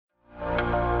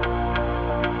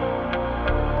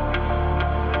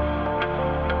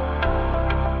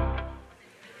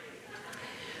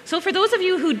So for those of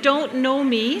you who don't know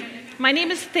me, my name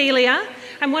is Thalia.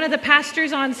 I'm one of the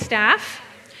pastors on staff.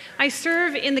 I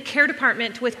serve in the care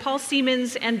department with Paul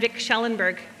Siemens and Vic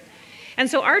Schellenberg. And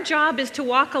so our job is to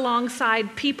walk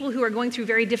alongside people who are going through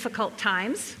very difficult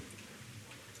times.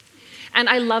 And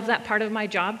I love that part of my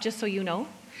job, just so you know.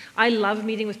 I love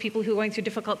meeting with people who are going through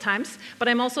difficult times, but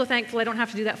I'm also thankful I don't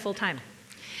have to do that full time.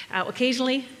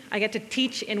 Occasionally, I get to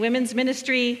teach in women's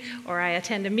ministry, or I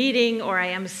attend a meeting, or I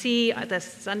MC at the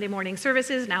Sunday morning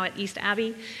services, now at East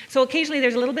Abbey. So occasionally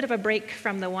there's a little bit of a break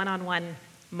from the one-on-one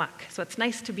muck. So it's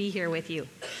nice to be here with you.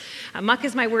 Muck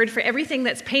is my word for everything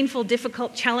that's painful,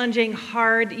 difficult, challenging,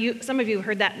 hard. Some of you have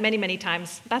heard that many, many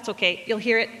times. That's okay. You'll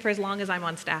hear it for as long as I'm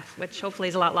on staff, which hopefully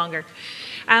is a lot longer.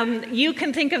 You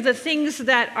can think of the things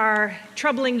that are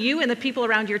troubling you and the people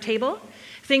around your table.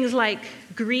 Things like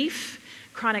grief,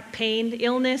 chronic pain,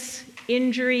 illness,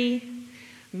 injury,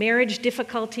 marriage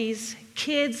difficulties,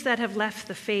 kids that have left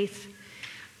the faith,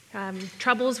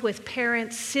 troubles with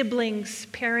parents, siblings,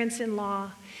 parents-in-law,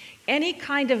 any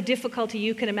kind of difficulty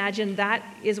you can imagine, that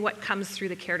is what comes through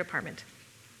the care department.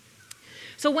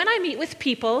 So when I meet with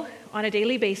people on a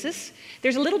daily basis,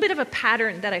 there's a little bit of a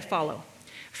pattern that I follow.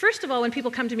 First of all, when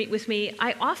people come to meet with me,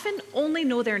 I often only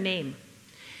know their name.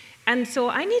 And so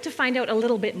I need to find out a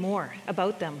little bit more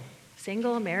about them.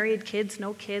 Single, married, kids,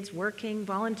 no kids, working,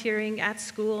 volunteering, at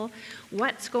school,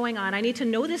 what's going on? I need to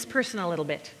know this person a little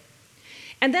bit.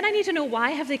 And then I need to know,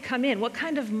 why have they come in? What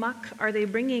kind of muck are they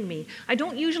bringing me? I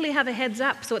don't usually have a heads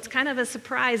up, so it's kind of a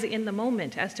surprise in the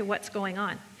moment as to what's going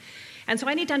on. And so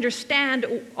I need to understand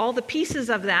all the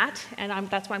pieces of that, and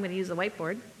that's why I'm going to use the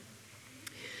whiteboard.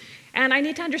 And I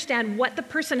need to understand what the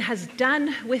person has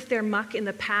done with their muck in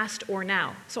the past or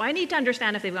now. So I need to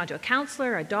understand if they've gone to a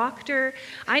counselor, a doctor.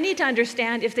 I need to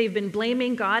understand if they've been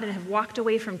blaming God and have walked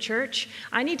away from church.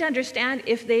 I need to understand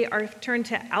if they are turned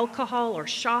to alcohol or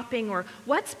shopping, or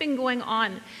what's been going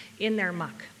on in their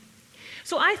muck.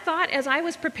 So I thought, as I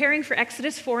was preparing for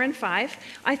Exodus 4 and 5,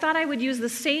 I thought I would use the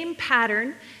same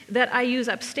pattern that I use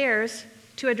upstairs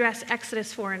to address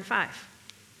Exodus 4 and 5.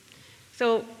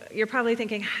 So you're probably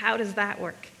thinking, how does that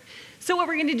work? So what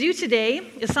we're going to do today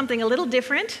is something a little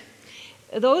different.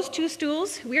 Those two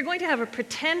stools, we're going to have a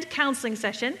pretend counseling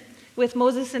session with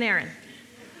Moses and Aaron.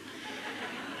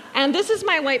 And this is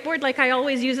my whiteboard, like I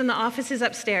always use in the offices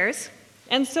upstairs.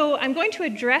 And so I'm going to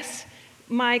address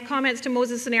my comments to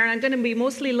Moses and Aaron. I'm going to be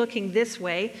mostly looking this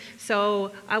way,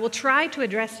 so I will try to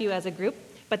address you as a group,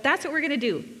 but that's what we're going to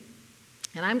do.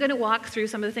 And I'm going to walk through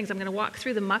some of the things. I'm going to walk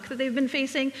through the muck that they've been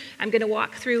facing. I'm going to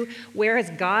walk through where is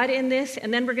God in this,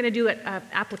 and then we're going to do an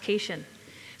application.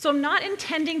 So I'm not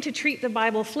intending to treat the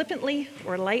Bible flippantly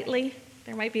or lightly.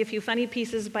 There might be a few funny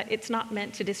pieces, but it's not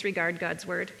meant to disregard God's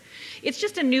word. It's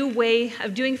just a new way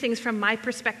of doing things from my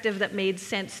perspective that made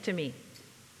sense to me.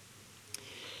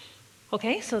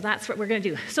 Okay, so that's what we're going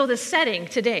to do. So the setting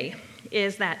today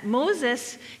is that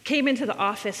Moses came into the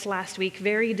office last week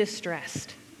very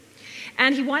distressed.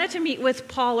 And he wanted to meet with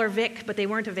Paul or Vic, but they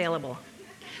weren't available.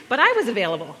 But I was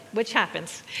available, which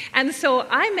happens. And so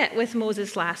I met with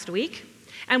Moses last week,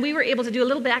 and we were able to do a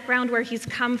little background where he's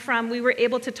come from. We were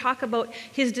able to talk about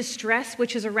his distress,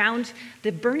 which is around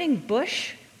the burning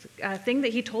bush thing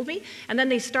that he told me. And then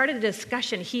they started a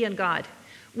discussion, he and God.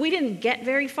 We didn't get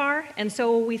very far, and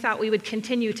so we thought we would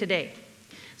continue today.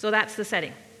 So that's the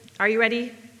setting. Are you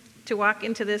ready to walk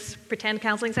into this pretend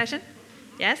counseling session?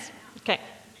 Yes? Okay.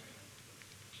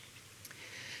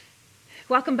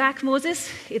 Welcome back, Moses.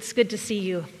 It's good to see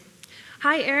you.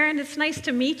 Hi, Aaron. It's nice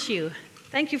to meet you.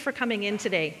 Thank you for coming in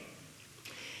today.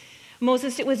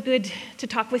 Moses, it was good to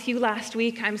talk with you last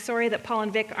week. I'm sorry that Paul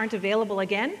and Vic aren't available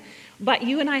again, but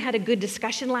you and I had a good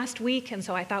discussion last week, and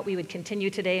so I thought we would continue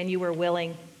today, and you were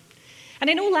willing. And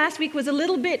I know last week was a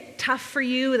little bit tough for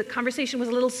you. The conversation was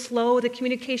a little slow. The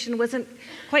communication wasn't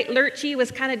quite lurchy. It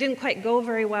was didn't quite go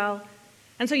very well.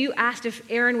 And so you asked if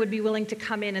Aaron would be willing to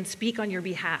come in and speak on your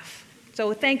behalf.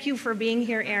 So thank you for being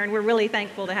here, Aaron. We're really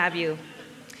thankful to have you.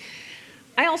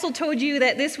 I also told you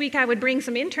that this week I would bring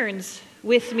some interns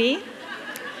with me.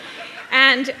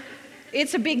 And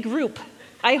it's a big group.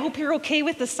 I hope you're okay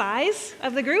with the size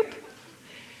of the group.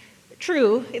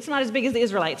 True, it's not as big as the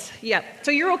Israelites. Yep,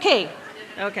 so you're okay.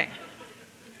 Okay,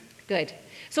 good.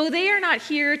 So they are not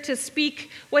here to speak.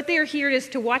 What they are here is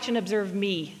to watch and observe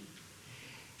me.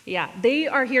 Yeah, they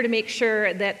are here to make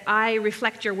sure that I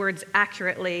reflect your words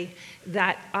accurately,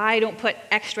 that I don't put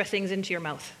extra things into your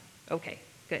mouth. Okay,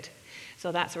 good.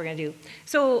 So that's what we're going to do.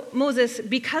 So Moses,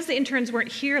 because the interns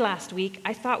weren't here last week,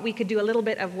 I thought we could do a little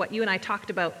bit of what you and I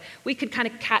talked about. We could kind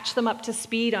of catch them up to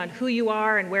speed on who you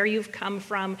are and where you've come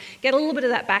from, get a little bit of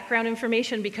that background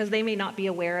information because they may not be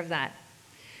aware of that.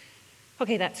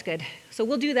 Okay, that's good. So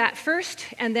we'll do that first,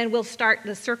 and then we'll start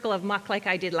the circle of muck like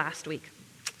I did last week.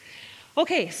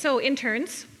 Okay, so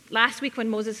interns, last week when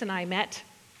Moses and I met,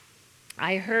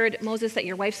 I heard, Moses, that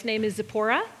your wife's name is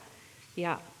Zipporah.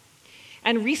 Yeah.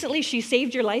 And recently she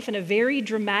saved your life in a very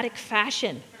dramatic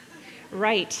fashion.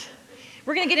 Right.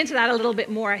 We're going to get into that a little bit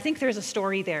more. I think there's a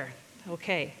story there.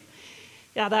 Okay.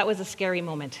 Yeah, that was a scary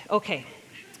moment. Okay.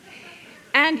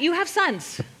 And you have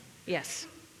sons. Yes.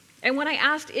 And when I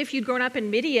asked if you'd grown up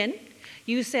in Midian,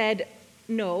 you said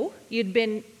no, you'd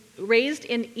been raised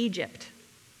in Egypt.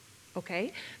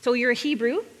 Okay. So you're a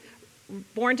Hebrew,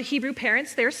 born to Hebrew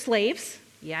parents. They're slaves.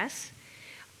 Yes.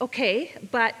 Okay.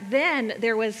 But then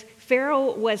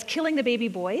Pharaoh was killing the baby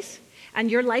boys,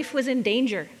 and your life was in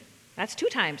danger. That's 2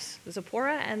 times,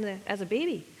 Zipporah and as a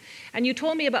baby. And you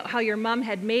told me about how your mom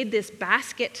had made this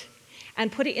basket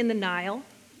and put it in the Nile.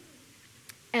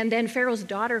 And then Pharaoh's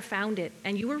daughter found it,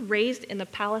 and you were raised in the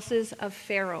palaces of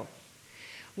Pharaoh.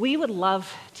 We would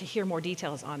love to hear more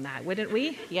details on that, wouldn't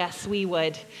we? Yes, we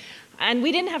would. And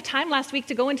we didn't have time last week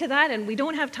to go into that, and we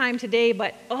don't have time today,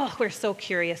 but we're so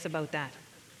curious about that.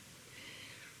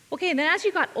 Okay, and then as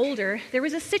you got older, there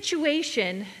was a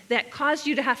situation that caused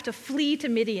you to have to flee to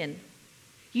Midian.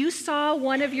 You saw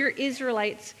one of your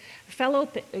Israelites,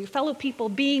 fellow people,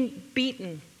 being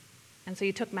beaten, and so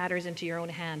you took matters into your own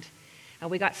hand. And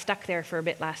we got stuck there for a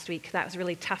bit last week. That was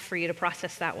really tough for you to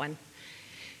process that one.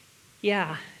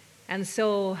 Yeah, and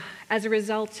so as a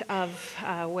result of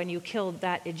when you killed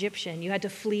that Egyptian, you had to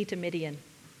flee to Midian.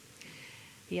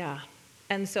 Yeah,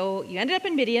 and so you ended up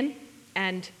in Midian,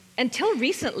 and until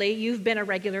recently, you've been a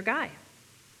regular guy.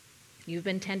 You've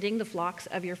been tending the flocks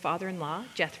of your father-in-law,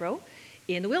 Jethro,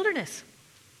 in the wilderness.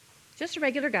 Just a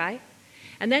regular guy.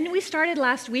 And then we started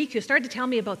last week, you started to tell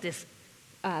me about this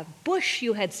bush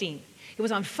you had seen. It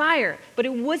was on fire, but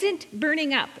it wasn't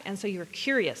burning up, and so you were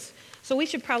curious. So we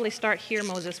should probably start here,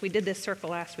 Moses. We did this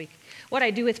circle last week. What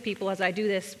I do with people is I do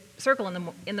this circle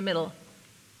in the middle,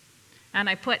 and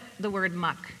I put the word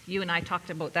muck. You and I talked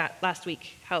about that last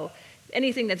week, how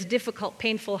anything that's difficult,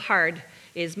 painful, hard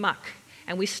is muck.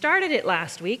 And we started it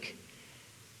last week.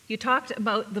 You talked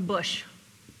about the bush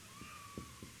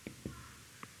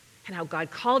and how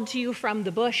God called to you from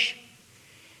the bush.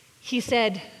 He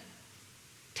said,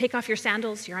 take off your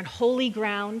sandals, you're on holy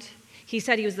ground. He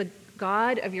said he was the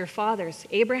God of your fathers,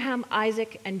 Abraham,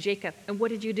 Isaac, and Jacob. And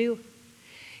what did you do?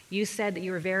 You said that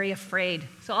you were very afraid.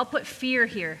 So I'll put fear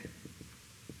here.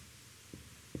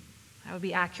 That would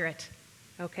be accurate.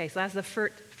 Okay, so that's the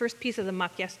first piece of the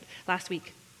muck last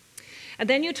week. And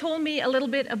then you told me a little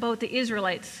bit about the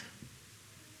Israelites.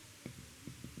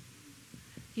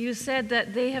 You said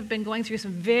that they have been going through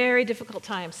some very difficult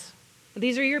times.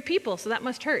 These are your people, so that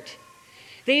must hurt.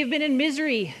 They have been in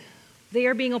misery. They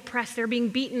are being oppressed. They're being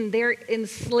beaten. They're in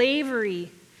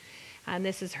slavery. And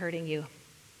this is hurting you.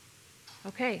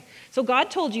 Okay, so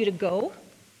God told you to go,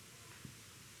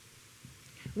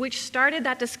 which started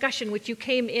that discussion, which you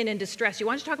came in distress. You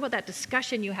want to talk about that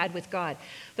discussion you had with God.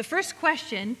 The first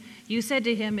question you said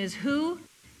to him is, who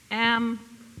am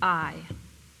I?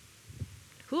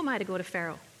 Who am I to go to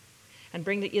Pharaoh and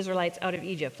bring the Israelites out of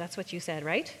Egypt? That's what you said,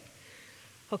 right?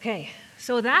 Okay,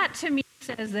 so that to me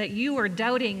says that you are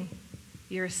doubting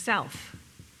yourself.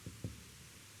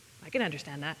 I can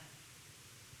understand that.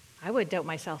 I would doubt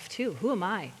myself too. Who am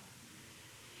I?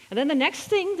 And then the next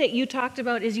thing that you talked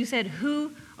about is you said,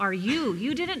 who are you?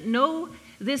 You didn't know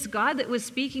this God that was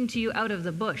speaking to you out of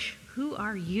the bush. Who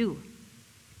are you?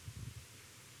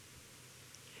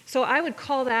 So I would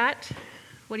call that,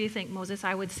 what do you think, Moses?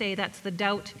 I would say that's the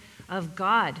doubt of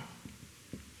God.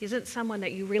 He isn't someone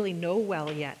that you really know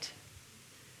well yet.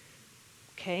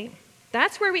 Okay,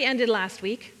 that's where we ended last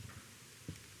week.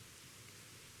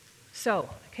 So,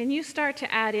 can you start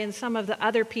to add in some of the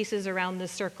other pieces around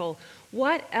this circle?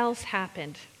 What else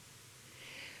happened?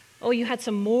 Oh, you had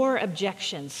some more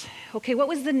objections. Okay, what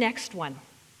was the next one?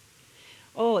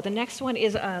 Oh, the next one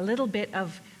is a little bit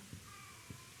of,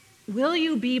 will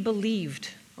you be believed?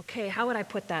 Okay, how would I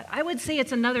put that? I would say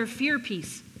it's another fear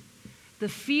piece. The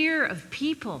fear of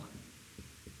people.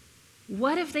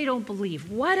 What if they don't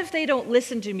believe? What if they don't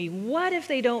listen to me? What if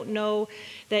they don't know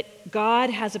that God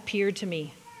has appeared to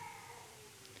me?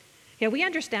 Yeah, we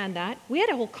understand that. We had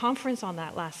a whole conference on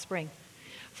that last spring.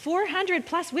 400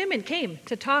 plus women came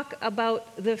to talk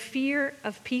about the fear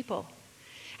of people.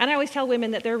 And I always tell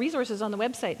women that there are resources on the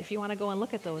website if you want to go and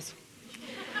look at those.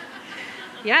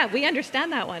 Yeah, we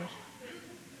understand that one.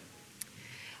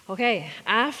 Okay,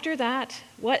 after that,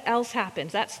 what else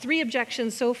happens? That's 3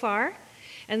 objections so far.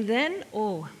 And then,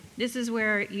 this is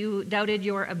where you doubted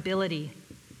your ability.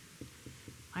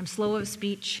 I'm slow of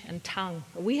speech and tongue.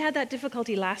 We had that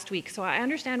difficulty last week, so I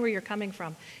understand where you're coming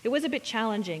from. It was a bit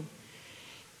challenging.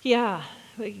 Yeah,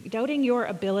 doubting your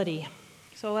ability.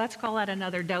 So let's call that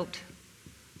another doubt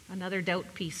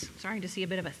piece. Starting to see a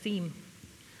bit of a theme.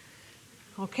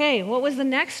 Okay, what was the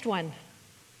next one?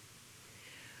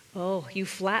 Oh, you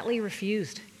flatly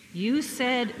refused. You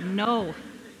said no.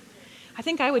 I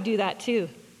think I would do that too.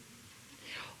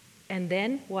 And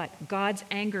then what? God's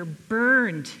anger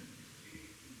burned.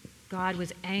 God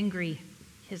was angry.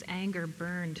 His anger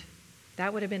burned.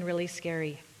 That would have been really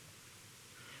scary.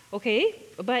 Okay,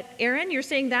 but Aaron, you're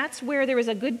saying that's where there was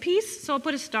a good piece, so I'll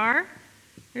put a star.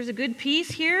 There's a good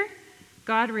piece here.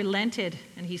 God relented,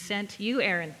 and he sent you,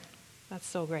 Aaron. That's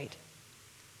so great.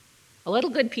 A little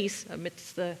good piece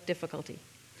amidst the difficulty.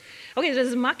 Okay,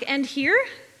 does muck end here?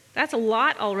 That's a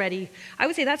lot already. I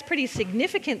would say that's pretty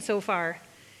significant so far.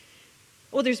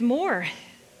 Oh, there's more.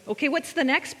 Okay, what's the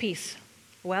next piece?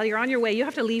 Well, you're on your way. You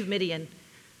have to leave Midian.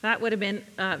 That would have been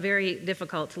very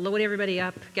difficult. Load everybody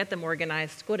up, get them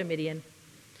organized, go to Midian.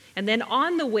 And then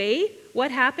on the way, what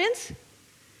happens?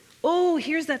 Oh,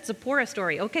 here's that Zipporah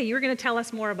story. Okay, you're going to tell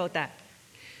us more about that.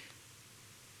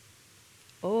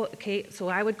 Oh, okay, so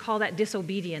I would call that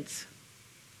disobedience.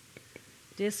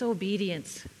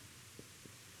 Disobedience.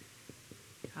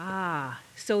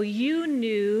 So you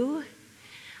knew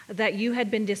that you had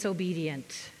been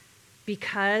disobedient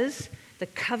because the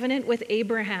covenant with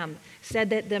Abraham said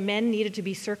that the men needed to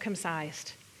be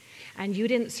circumcised, and you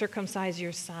didn't circumcise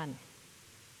your son.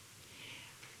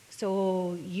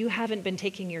 So you haven't been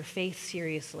taking your faith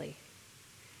seriously.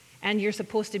 And you're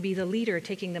supposed to be the leader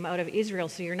taking them out of Israel,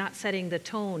 so you're not setting the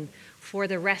tone for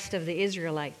the rest of the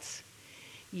Israelites.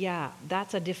 Yeah,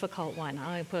 that's a difficult one. I'm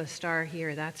going to put a star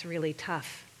here. That's really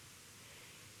tough.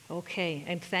 Okay,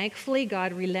 and thankfully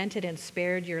God relented and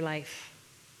spared your life.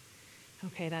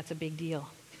 Okay, that's a big deal.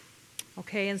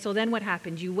 Okay, and so then what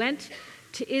happened? You went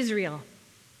to Israel.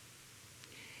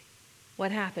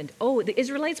 What happened? Oh, the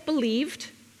Israelites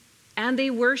believed and they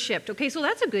worshiped. Okay, so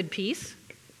that's a good piece,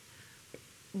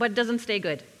 but doesn't stay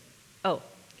good. Oh,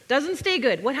 doesn't stay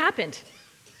good. What happened?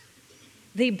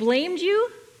 They blamed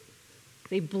you.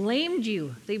 They blamed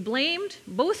you. They blamed,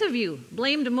 both of you,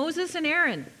 blamed Moses and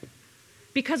Aaron.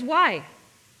 Because why?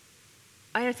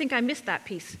 I think I missed that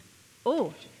piece.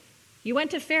 Oh, you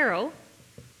went to Pharaoh,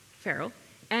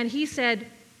 and he said,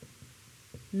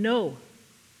 no,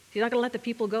 he's not going to let the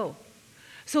people go.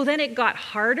 So then it got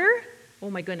harder. Oh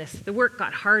my goodness, the work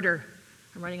got harder.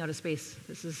 I'm running out of space.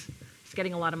 It's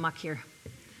getting a lot of muck here.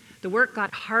 The work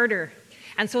got harder.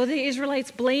 And so the Israelites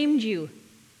blamed you.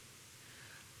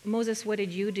 Moses, what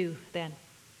did you do then?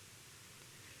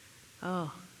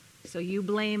 Oh, so you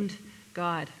blamed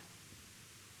God.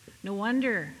 No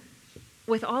wonder.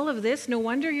 With all of this, no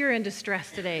wonder you're in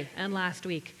distress today and last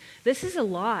week. This is a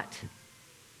lot.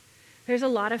 There's a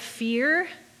lot of fear.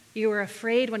 You were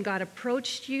afraid when God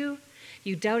approached you.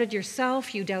 You doubted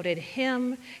yourself. You doubted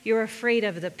him. You're afraid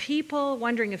of the people,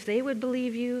 wondering if they would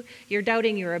believe you. You're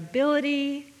doubting your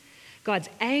ability. God's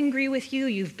angry with you.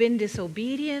 You've been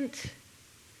disobedient.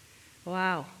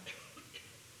 Wow.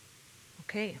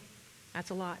 Okay,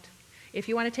 that's a lot. If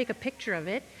you want to take a picture of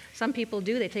it, some people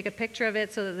do. They take a picture of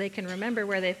it so that they can remember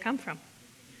where they've come from.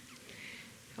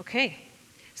 Okay,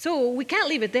 so we can't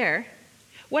leave it there.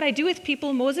 What I do with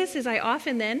people, Moses, is I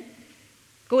often then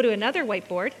go to another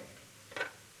whiteboard,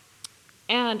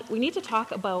 and we need to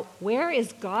talk about where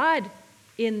is God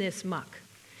in this muck.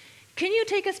 Can you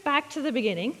take us back to the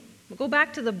beginning? We'll go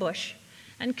back to the bush,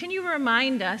 and can you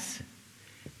remind us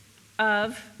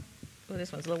of, oh,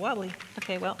 this one's a little wobbly.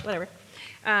 Okay, well, whatever.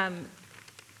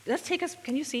 Let's take us,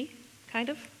 can you see? Kind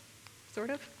of?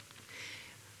 Sort of?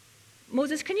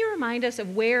 Moses, can you remind us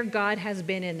of where God has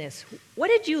been in this? What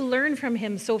did you learn from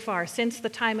him so far since the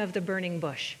time of the burning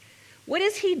bush? What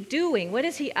is he doing? What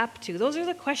is he up to? Those are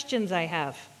the questions I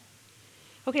have.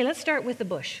 Okay, let's start with the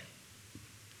bush.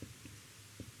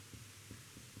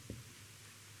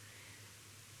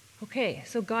 Okay,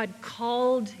 so God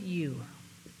called you.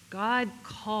 God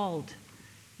called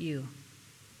you.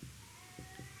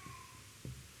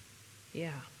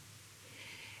 Yeah.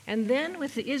 And then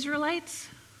with the Israelites,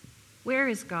 where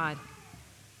is God?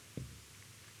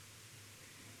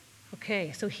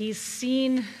 Okay, so he's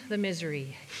seen the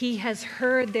misery. He has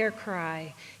heard their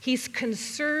cry. He's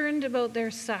concerned about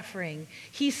their suffering.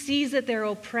 He sees that they're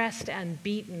oppressed and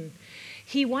beaten.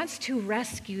 He wants to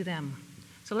rescue them.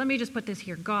 So let me just put this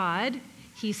here. God,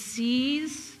 he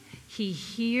sees, he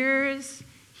hears,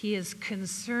 he is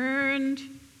concerned.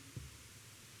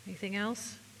 Anything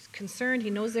else? He's concerned.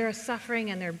 He knows they're suffering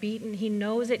and they're beaten. He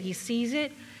knows it. He sees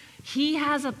it. He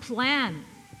has a plan.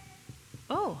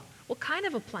 Oh, what kind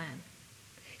of a plan?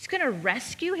 He's going to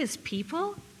rescue his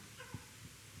people?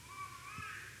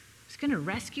 He's going to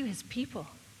rescue his people.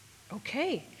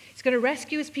 Okay, he's going to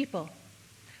rescue his people.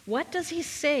 What does he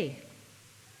say?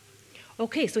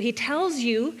 Okay, so he tells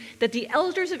you that the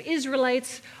elders of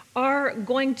Israelites are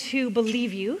going to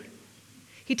believe you.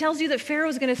 He tells you that Pharaoh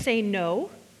is going to say no.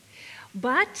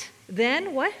 But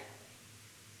then what?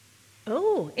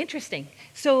 Oh, interesting.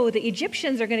 So the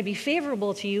Egyptians are going to be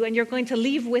favorable to you and you're going to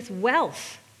leave with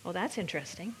wealth. Oh, that's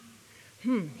interesting.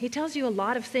 He tells you a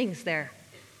lot of things there.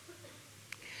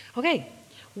 Okay,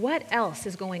 what else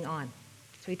is going on?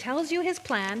 So he tells you his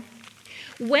plan.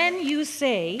 When you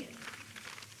say,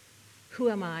 "Who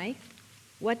am I?"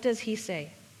 what does he say?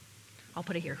 I'll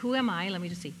put it here. Who am I? Let me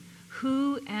just see.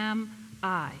 Who am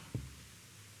I?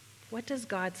 What does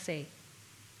God say?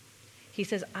 He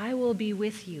says, I will be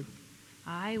with you.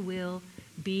 I will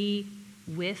be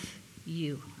with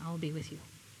you. I'll be with you.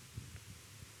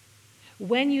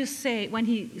 When he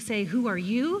say, who are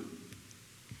you?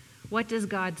 What does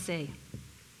God say?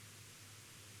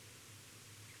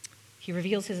 He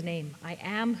reveals his name. I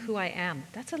am who I am.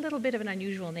 That's a little bit of an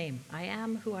unusual name. I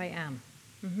am who I am.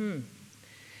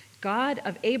 God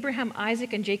of Abraham,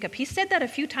 Isaac, and Jacob. He said that a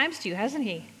few times to you, hasn't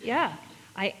he? Yeah.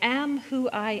 I am who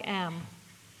I am.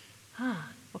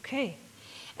 Okay.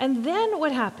 And then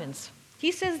what happens?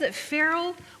 He says that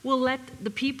Pharaoh will let the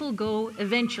people go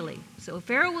eventually. So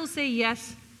Pharaoh will say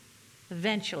yes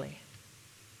eventually.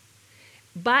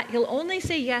 But he'll only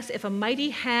say yes if a mighty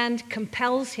hand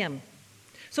compels him.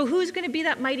 So who's going to be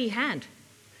that mighty hand?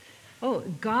 Oh,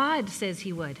 God says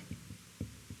he would.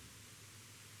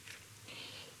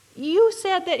 You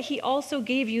said that he also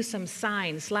gave you some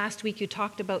signs. Last week you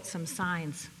talked about some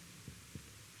signs.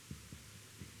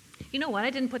 You know what? I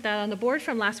didn't put that on the board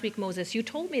from last week, Moses. You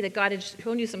told me that God had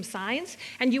shown you some signs,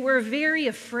 and you were very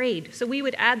afraid. So we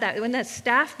would add that. When that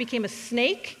staff became a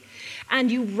snake, and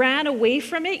you ran away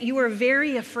from it, you were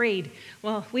very afraid.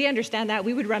 Well, we understand that.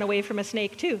 We would run away from a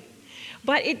snake too.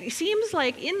 But it seems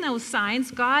like in those signs,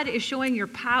 God is showing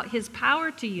his power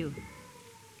to you.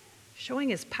 Showing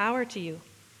his power to you.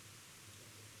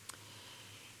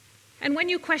 And when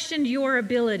you questioned your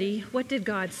ability, what did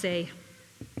God say?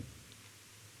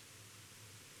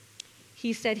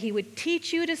 He said he would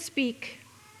teach you to speak.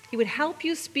 He would help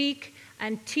you speak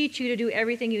and teach you to do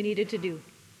everything you needed to do.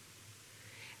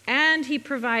 And he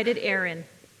provided Aaron.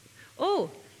 Oh,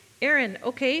 Aaron,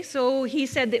 okay, so he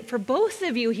said that for both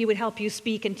of you, he would help you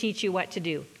speak and teach you what to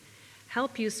do.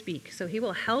 Help you speak. So he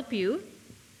will help you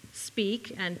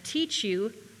speak and teach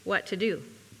you what to do.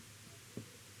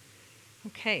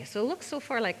 Okay, so it looks so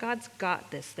far like God's got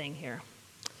this thing here.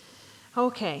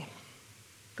 Okay,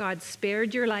 God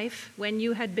spared your life when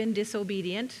you had been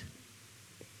disobedient.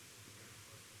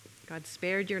 God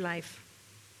spared your life.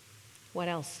 What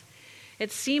else?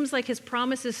 It seems like his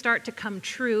promises start to come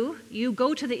true. You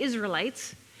go to the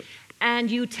Israelites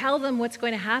and you tell them what's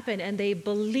going to happen, and they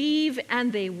believe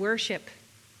and they worship.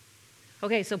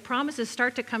 Okay, so promises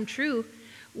start to come true,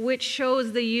 which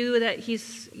shows you that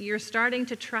you're starting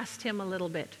to trust him a little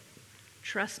bit.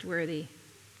 Trustworthy.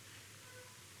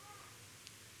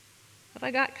 Have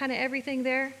I got kind of everything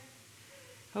there?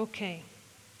 Okay.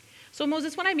 So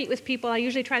Moses, when I meet with people, I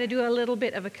usually try to do a little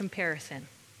bit of a comparison.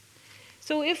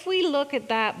 So if we look at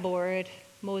that board,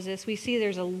 Moses, we see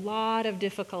there's a lot of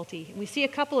difficulty. We see a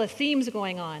couple of themes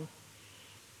going on.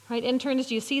 Right, interns,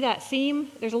 do you see that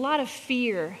theme? There's a lot of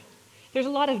fear. There's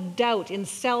a lot of doubt in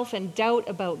self and doubt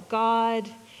about God.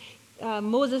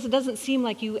 Moses, it doesn't seem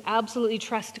like you absolutely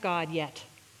trust God yet.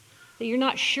 That you're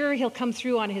not sure he'll come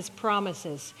through on his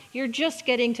promises. You're just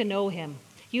getting to know him.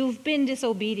 You've been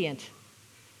disobedient.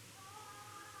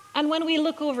 And when we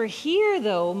look over here,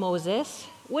 though, Moses,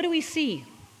 what do we see?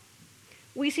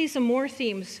 We see some more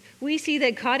themes. We see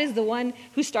that God is the one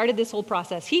who started this whole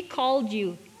process. He called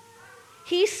you.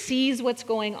 He sees what's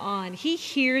going on. He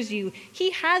hears you.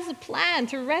 He has a plan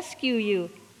to rescue you.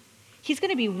 He's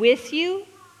going to be with you.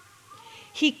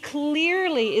 He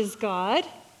clearly is God,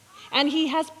 and he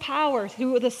has power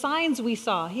through the signs we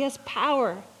saw. He has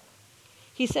power.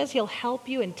 He says he'll help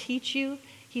you and teach you.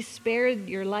 He spared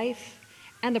your life,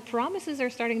 and the promises are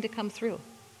starting to come through.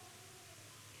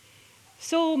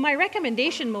 So my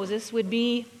recommendation, Moses, would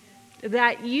be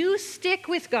that you stick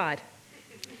with God.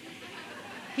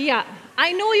 Yeah,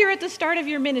 I know you're at the start of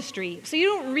your ministry, so you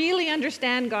don't really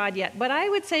understand God yet, but I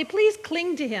would say please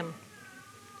cling to him.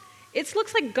 It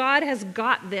looks like God has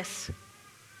got this.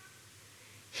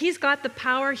 He's got the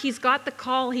power, he's got the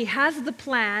call, he has the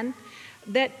plan,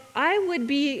 that I would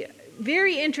be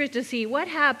very interested to see what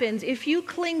happens if you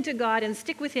cling to God and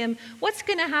stick with him. What's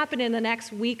going to happen in the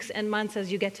next weeks and months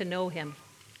as you get to know him?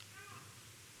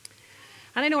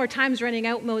 And I know our time's running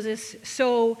out, Moses,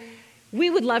 so we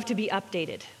would love to be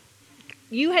updated.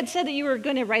 You had said that you were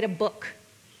going to write a book.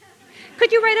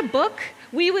 Could you write a book?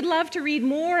 We would love to read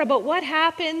more about what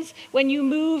happens when you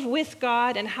move with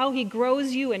God and how he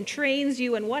grows you and trains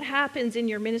you and what happens in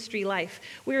your ministry life.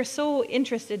 We are so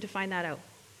interested to find that out.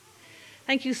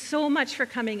 Thank you so much for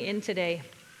coming in today.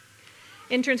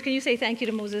 Interns, can you say thank you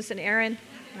to Moses and Aaron?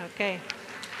 Okay.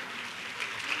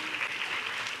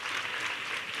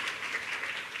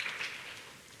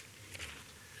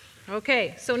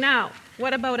 Okay, so now,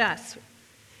 what about us?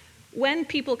 When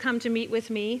people come to meet with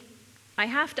me, I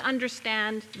have to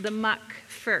understand the muck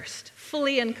first,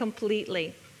 fully and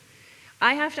completely.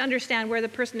 I have to understand where the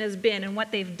person has been and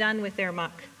what they've done with their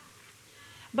muck.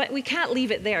 But we can't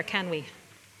leave it there, can we?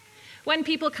 When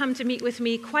people come to meet with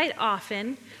me, quite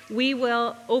often, we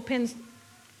will open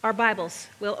our Bibles.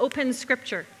 We'll open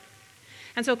Scripture.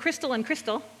 And so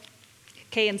Crystal,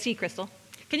 K and C Crystal,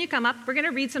 can you come up? We're going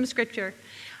to read some Scripture.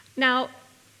 Now,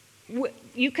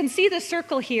 you can see the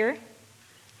circle here.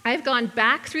 I've gone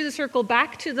back through the circle,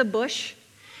 back to the bush,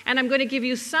 and I'm going to give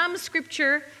you some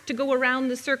Scripture to go around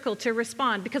the circle to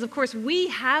respond, because, of course, we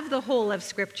have the whole of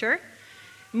Scripture.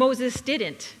 Moses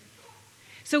didn't.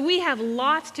 So we have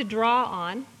lots to draw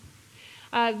on.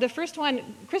 The first one,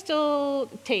 Crystal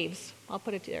Taves, I'll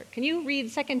put it there. Can you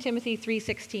read 2 Timothy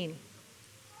 3:16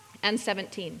 and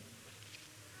 17?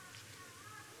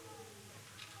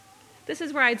 This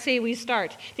is where I'd say we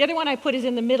start. The other one I put is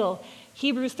in the middle,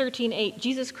 Hebrews 13:8.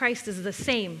 Jesus Christ is the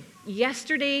same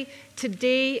yesterday,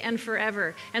 today, and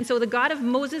forever. And so the God of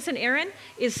Moses and Aaron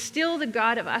is still the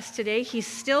God of us today. He's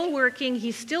still working.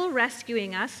 He's still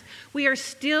rescuing us. We are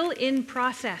still in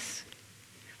process,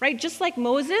 right? Just like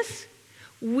Moses,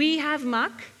 we have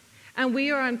muck, and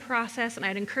we are in process, and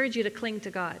I'd encourage you to cling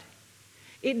to God.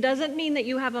 It doesn't mean that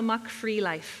you have a muck-free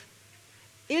life.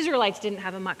 Israelites didn't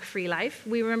have a muck-free life.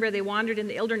 We remember they wandered in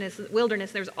the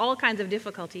wilderness. There's all kinds of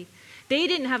difficulty. They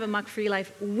didn't have a muck-free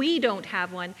life. We don't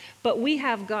have one, but we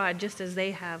have God just as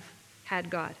they have had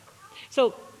God.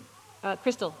 So,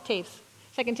 Crystal, Taves,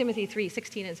 2 Timothy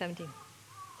 3:16 and 17.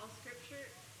 All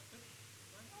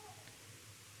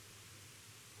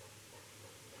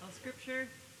Scripture.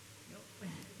 Nope.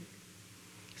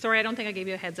 Sorry, I don't think I gave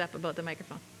you a heads up about the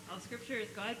microphone. All Scripture is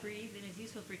God-breathed and is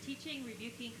useful for teaching,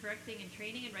 rebuking, correcting, and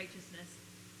training in righteousness,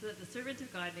 so that the servant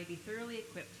of God may be thoroughly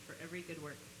equipped for every good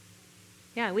work.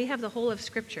 Yeah, we have the whole of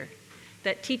Scripture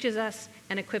that teaches us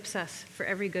and equips us for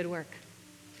every good work.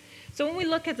 So when we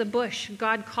look at the bush,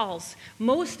 God calls.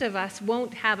 Most of us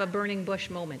won't have a burning bush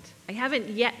moment. I haven't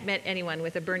yet met anyone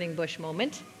with a burning bush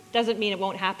moment. Doesn't mean it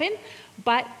won't happen,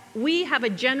 but we have a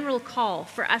general call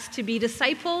for us to be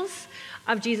disciples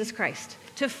of Jesus Christ,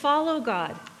 to follow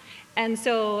God. And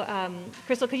so,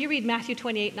 Crystal, could you read Matthew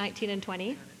 28:19 and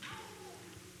 20?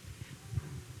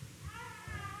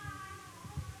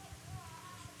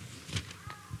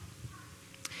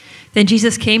 Then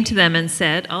Jesus came to them and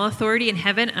said, "All authority in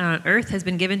heaven and on earth has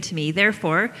been given to me.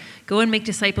 Therefore, go and make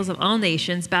disciples of all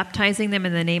nations, baptizing them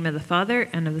in the name of the Father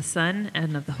and of the Son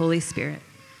and of the Holy Spirit."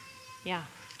 Yeah.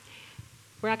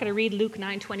 We're not going to read Luke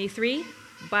 9:23,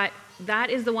 but that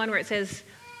is the one where it says,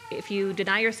 if you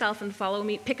deny yourself and follow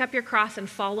me, pick up your cross and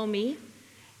follow me.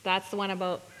 That's the one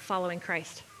about following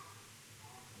Christ.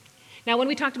 Now, when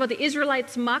we talked about the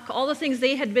Israelites' muck, all the things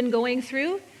they had been going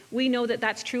through, we know that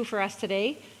that's true for us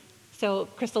today. So,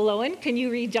 Crystal Lowen, can you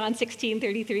read John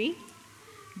 16:33?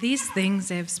 These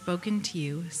things I have spoken to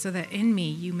you, so that in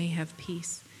me you may have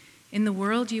peace. In the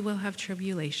world you will have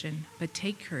tribulation, but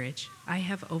take courage. I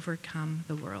have overcome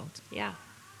the world. Yeah.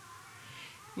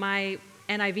 My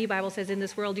NIV Bible says, in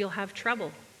this world you'll have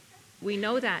trouble. We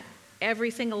know that. Every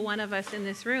single one of us in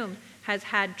this room has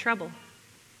had trouble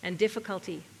and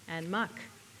difficulty and muck.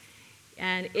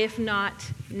 And if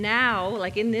not now,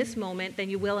 like in this moment, then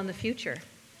you will in the future.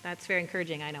 That's very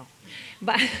encouraging, I know.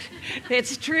 But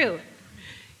it's true.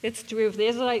 It's true for the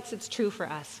Israelites, it's true for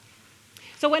us.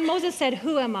 So when Moses said,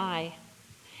 "Who am I?"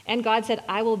 and God said,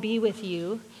 "I will be with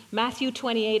you," Matthew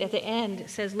 28 at the end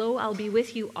says, "Lo, I'll be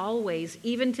with you always,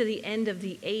 even to the end of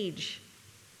the age."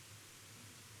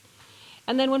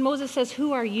 And then when Moses says,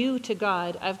 "Who are you?" to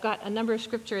God, I've got a number of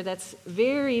scripture that's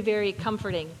very, very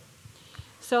comforting.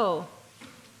 So,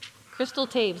 Crystal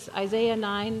Taves, Isaiah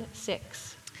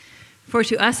 9:6. For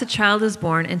to us a child is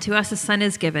born, and to us a son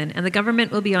is given, and the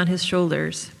government will be on his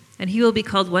shoulders. And he will be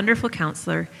called Wonderful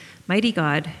Counselor, Mighty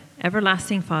God,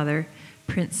 Everlasting Father,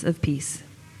 Prince of Peace.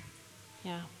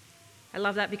 Yeah. I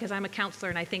love that because I'm a counselor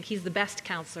and I think he's the best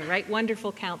counselor, right?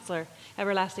 Wonderful counselor,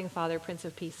 everlasting Father, Prince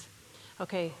of Peace.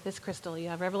 Okay, this Crystal, you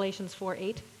have Revelations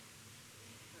 4:8?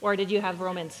 Or did you have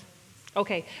Romans?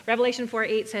 Okay, Revelation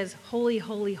 4:8 says, "Holy,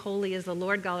 holy, holy is the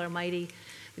Lord God Almighty,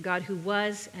 the God who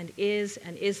was and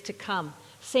is to come."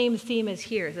 Same theme as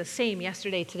here, the same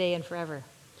yesterday, today, and forever.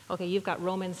 Okay, you've got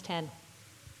Romans 10.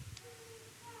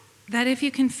 That if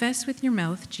you confess with your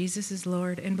mouth Jesus is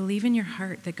Lord and believe in your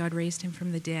heart that God raised him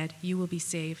from the dead, you will be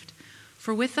saved.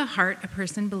 For with the heart a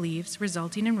person believes,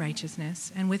 resulting in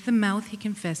righteousness, and with the mouth he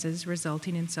confesses,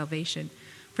 resulting in salvation.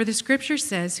 For the scripture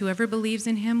says, whoever believes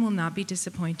in him will not be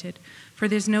disappointed. For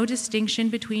there's no distinction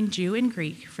between Jew and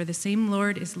Greek, for the same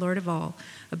Lord is Lord of all,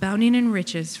 abounding in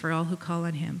riches for all who call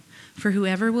on him. For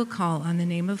whoever will call on the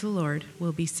name of the Lord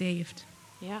will be saved.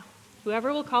 Yeah,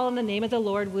 whoever will call on the name of the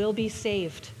Lord will be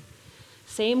saved.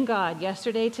 Same God,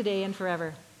 yesterday, today, and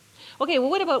forever. Okay, well,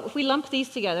 what about if we lump these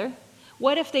together?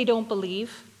 What if they don't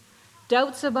believe?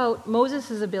 Doubts about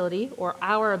Moses' ability or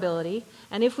our ability,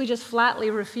 and if we just flatly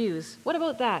refuse? What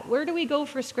about that? Where do we go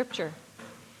for scripture?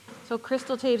 So,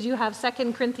 Crystal Taves, you have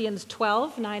 2 Corinthians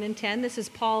 12, 9 and 10. This is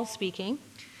Paul speaking.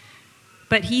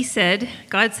 But he said,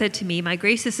 God said to me, my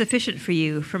grace is sufficient for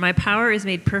you, for my power is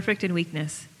made perfect in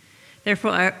weakness.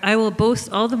 Therefore, I will boast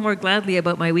all the more gladly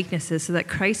about my weaknesses, so that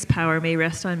Christ's power may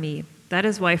rest on me. That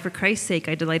is why, for Christ's sake,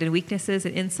 I delight in weaknesses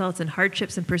and insults and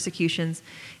hardships and persecutions,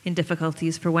 in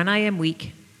difficulties. For when I am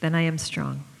weak, then I am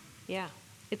strong. Yeah,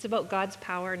 it's about God's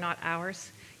power, not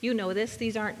ours. You know this.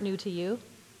 These aren't new to you.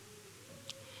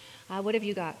 What have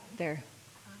you got there?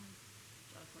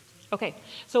 Okay,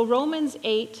 so Romans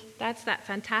 8, that's that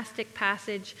fantastic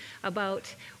passage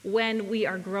about when we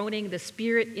are groaning, the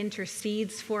Spirit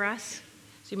intercedes for us.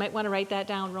 So you might want to write that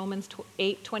down, Romans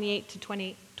 8,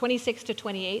 26 to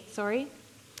 28, sorry.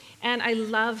 And I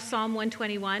love Psalm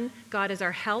 121, God is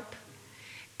our help.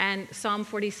 And Psalm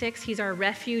 46, he's our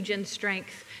refuge and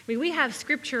strength. I mean, we have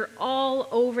scripture all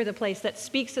over the place that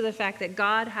speaks to the fact that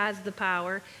God has the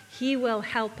power. He will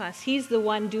help us. He's the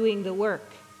one doing the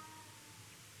work.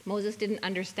 Moses didn't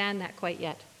understand that quite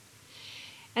yet.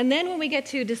 And then when we get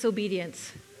to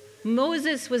disobedience,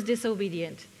 Moses was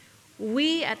disobedient.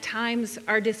 We at times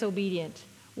are disobedient.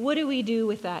 What do we do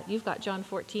with that? You've got John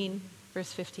 14,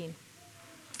 verse 15.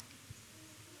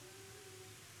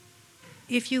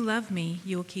 If you love me,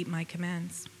 you will keep my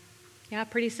commands. Yeah,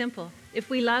 pretty simple. If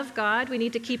we love God, we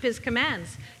need to keep his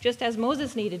commands, just as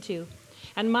Moses needed to.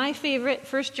 And my favorite,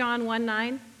 1 John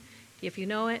 1:9, if you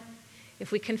know it,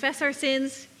 if we confess our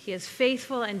sins, he is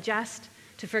faithful and just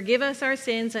to forgive us our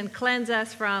sins and cleanse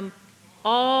us from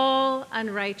all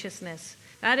unrighteousness.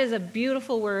 That is a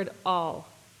beautiful word, all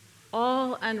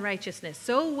unrighteousness.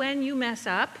 So when you mess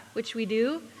up, which we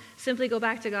do, simply go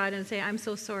back to God and say, I'm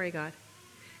so sorry, God.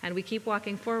 And we keep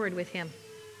walking forward with him.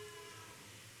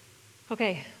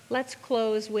 Okay, let's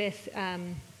close with, do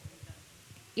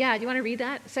you want to read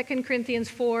that? 2 Corinthians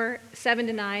 4, 7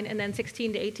 to 9, and then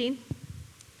 16 to 18.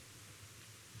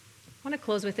 I want to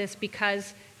close with this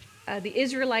because the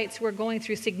Israelites were going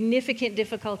through significant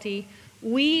difficulty.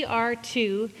 We are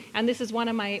too, and this is one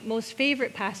of my most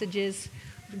favorite passages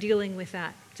dealing with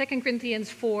that. 2 Corinthians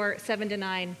 4, 7 to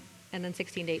 9, and then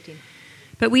 16 to 18.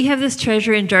 But we have this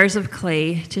treasure in jars of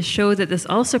clay to show that this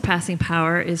all-surpassing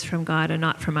power is from God and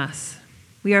not from us.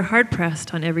 We are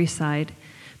hard-pressed on every side,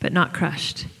 but not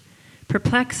crushed,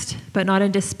 perplexed, but not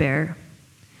in despair,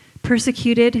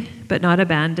 persecuted, but not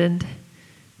abandoned,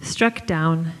 struck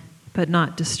down, but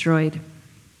not destroyed.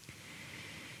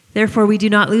 Therefore, we do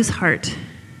not lose heart.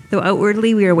 Though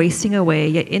outwardly we are wasting away,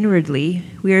 yet inwardly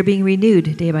we are being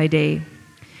renewed day by day.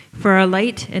 For our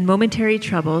light and momentary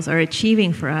troubles are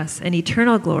achieving for us an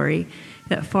eternal glory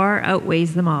that far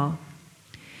outweighs them all.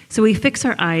 So we fix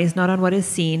our eyes not on what is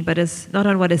seen, but not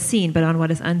on what is seen, but on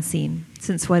what is unseen,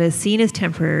 since what is seen is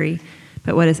temporary,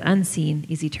 but what is unseen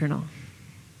is eternal.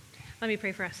 Let me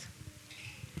pray for us.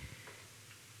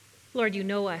 Lord, you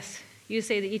know us. You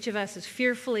say that each of us is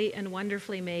fearfully and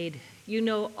wonderfully made. You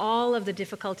know all of the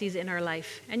difficulties in our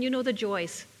life, and you know the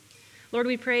joys. Lord,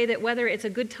 we pray that whether it's a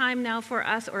good time now for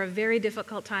us or a very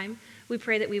difficult time, we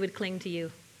pray that we would cling to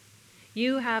you.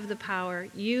 You have the power.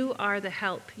 You are the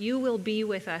help. You will be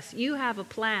with us. You have a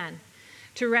plan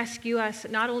to rescue us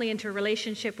not only into a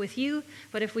relationship with you,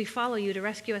 but if we follow you, to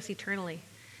rescue us eternally.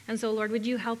 And so, Lord, would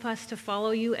you help us to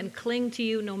follow you and cling to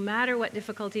you no matter what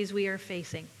difficulties we are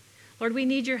facing? Lord, we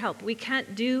need your help. We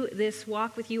can't do this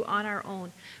walk with you on our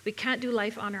own. We can't do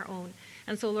life on our own.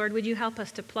 And so, Lord, would you help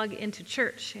us to plug into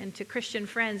church and to Christian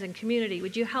friends and community?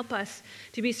 Would you help us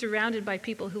to be surrounded by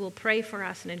people who will pray for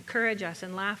us and encourage us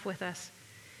and laugh with us?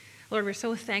 Lord, we're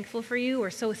so thankful for you. We're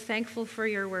so thankful for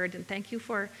your word, and thank you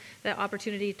for the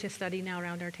opportunity to study now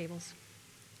around our tables.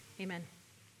 Amen.